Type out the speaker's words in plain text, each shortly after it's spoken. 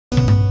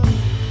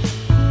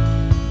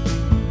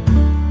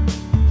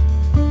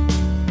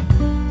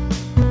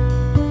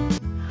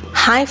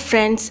Hi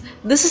friends,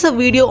 this is a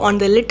video on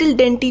the Little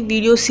Denty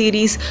video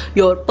series,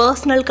 your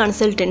personal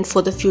consultant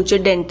for the future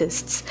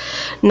dentists.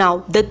 Now,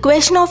 the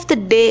question of the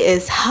day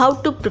is how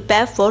to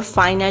prepare for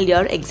final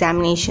year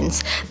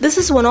examinations. This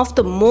is one of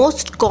the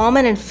most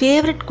common and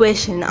favorite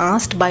question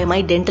asked by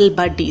my dental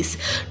buddies.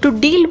 To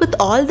deal with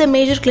all the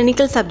major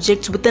clinical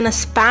subjects within a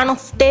span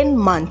of 10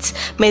 months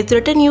may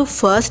threaten you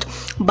first,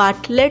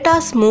 but let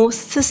us move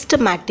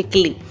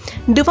systematically.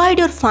 Divide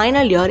your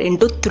final year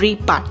into 3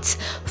 parts.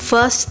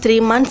 First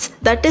 3 months,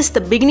 that is the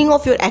beginning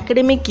of your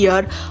academic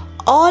year,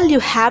 all you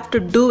have to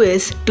do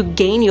is to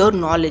gain your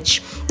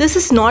knowledge. This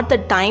is not the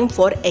time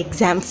for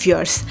exam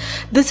fears.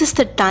 This is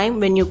the time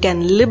when you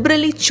can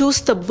liberally choose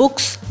the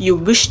books you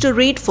wish to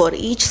read for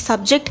each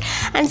subject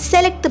and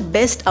select the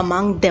best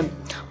among them.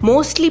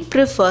 Mostly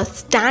prefer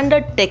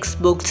standard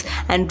textbooks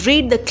and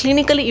read the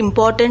clinically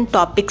important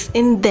topics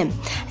in them,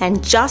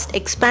 and just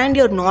expand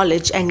your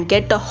knowledge and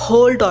get a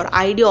hold or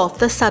idea of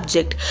the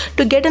subject.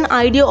 To get an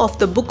idea of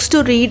the books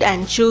to read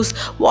and choose,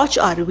 watch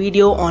our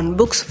video on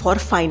books for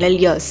final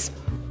years.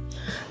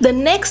 The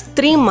next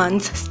 3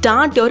 months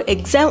start your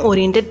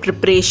exam-oriented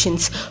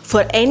preparations.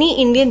 For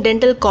any Indian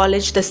dental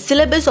college, the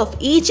syllabus of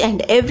each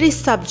and every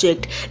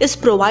subject is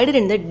provided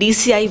in the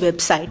DCI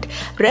website.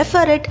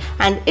 Refer it,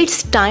 and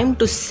it's time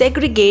to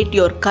segregate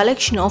your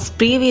collection of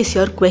previous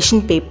year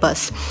question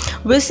papers.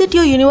 Visit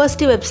your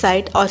university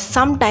website or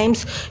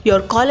sometimes your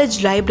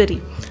college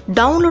library.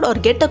 Download or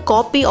get a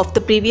copy of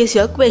the previous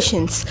year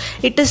questions.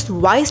 It is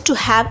wise to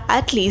have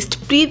at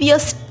least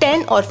previous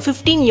 10 or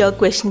 15 year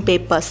question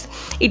papers.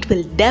 It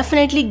will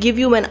definitely give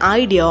you an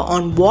idea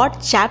on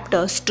what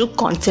chapters to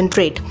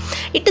concentrate.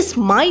 It is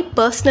my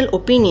personal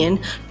opinion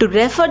to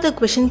refer the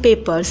question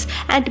papers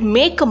and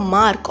make a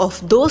mark of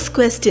those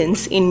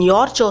questions in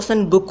your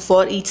chosen book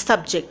for each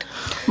subject.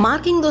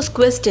 Marking those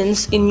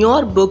questions in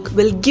your book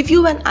will give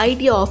you an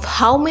idea of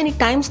how many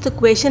times the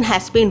question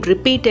has been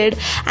repeated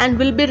and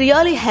will be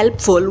really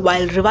helpful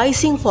while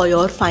revising for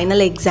your final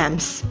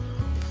exams.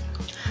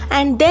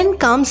 And then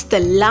comes the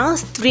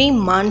last 3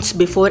 months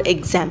before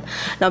exam.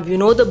 Now you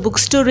know the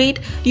books to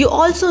read, you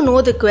also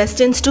know the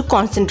questions to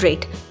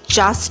concentrate.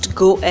 Just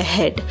go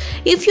ahead.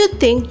 If you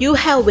think you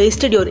have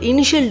wasted your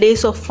initial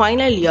days of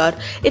final year,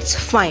 it's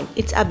fine.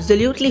 It's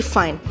absolutely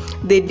fine.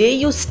 The day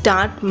you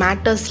start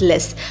matters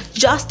less.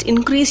 Just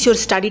increase your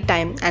study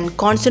time and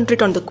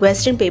concentrate on the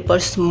question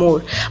papers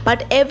more.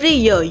 But every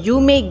year you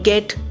may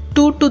get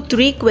 2 to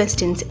 3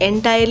 questions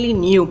entirely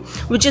new,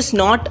 which is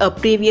not a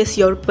previous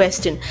year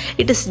question.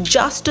 It is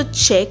just to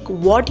check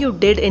what you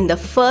did in the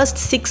first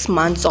 6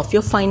 months of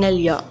your final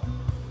year.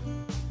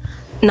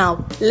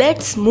 Now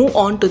let's move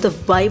on to the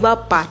VIVA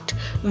part.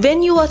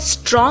 When you are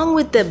strong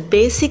with the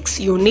basics,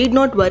 you need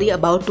not worry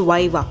about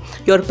VIVA.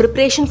 Your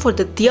preparation for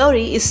the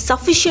theory is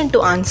sufficient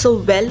to answer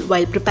well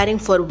while preparing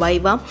for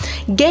VIVA.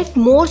 Get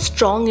more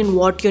strong in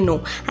what you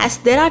know, as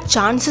there are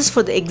chances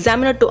for the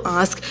examiner to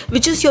ask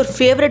which is your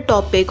favorite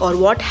topic or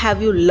what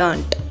have you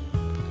learnt.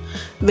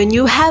 When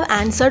you have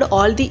answered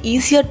all the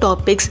easier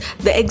topics,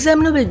 the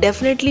examiner will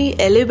definitely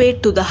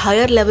elevate to the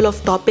higher level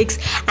of topics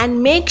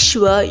and make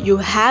sure you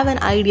have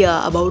an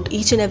idea about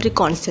each and every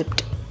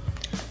concept.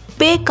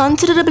 Pay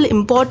considerable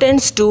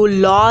importance to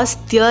laws,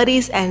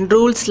 theories and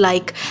rules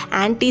like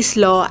Anti's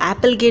law,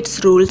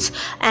 Applegate's rules,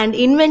 and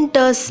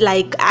inventors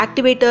like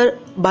activator,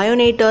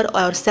 bionator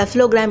or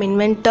cephalogram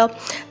inventor,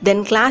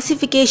 then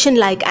classification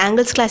like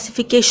Angle's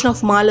classification of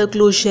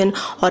malocclusion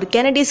or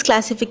Kennedy's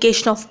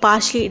classification of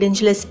partially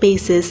edentulous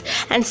spaces,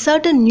 and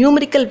certain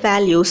numerical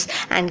values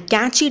and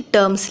catchy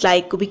terms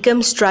like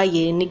Wickham's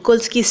striae,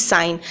 Nikolsky's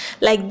sign.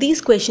 Like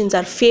these questions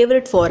are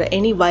favorite for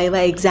any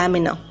VIVA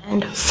examiner.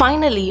 And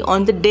finally,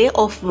 on the day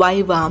of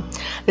VIVA,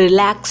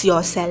 relax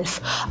yourself.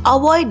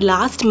 Avoid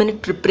last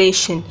minute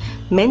preparation.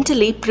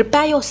 Mentally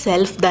prepare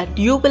yourself that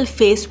you will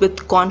face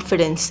with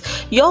confidence.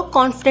 Your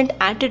confident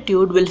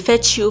attitude will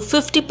fetch you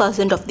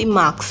 50% of the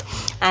marks.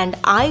 And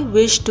I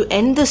wish to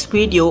end this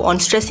video on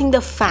stressing the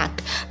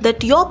fact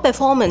that your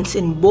performance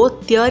in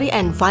both theory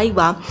and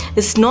VIVA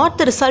is not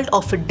the result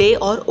of a day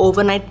or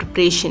overnight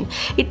preparation.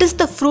 It is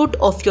the fruit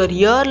of your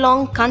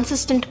year-long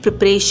consistent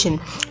preparation,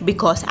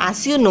 because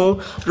as you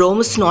know,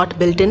 Rome is not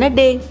built in a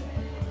day.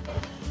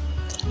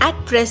 At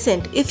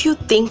present, if you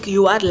think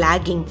you are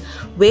lagging,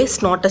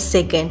 waste not a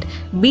second.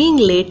 Being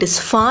late is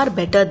far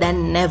better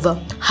than never.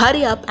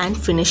 Hurry up and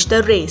finish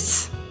the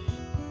race.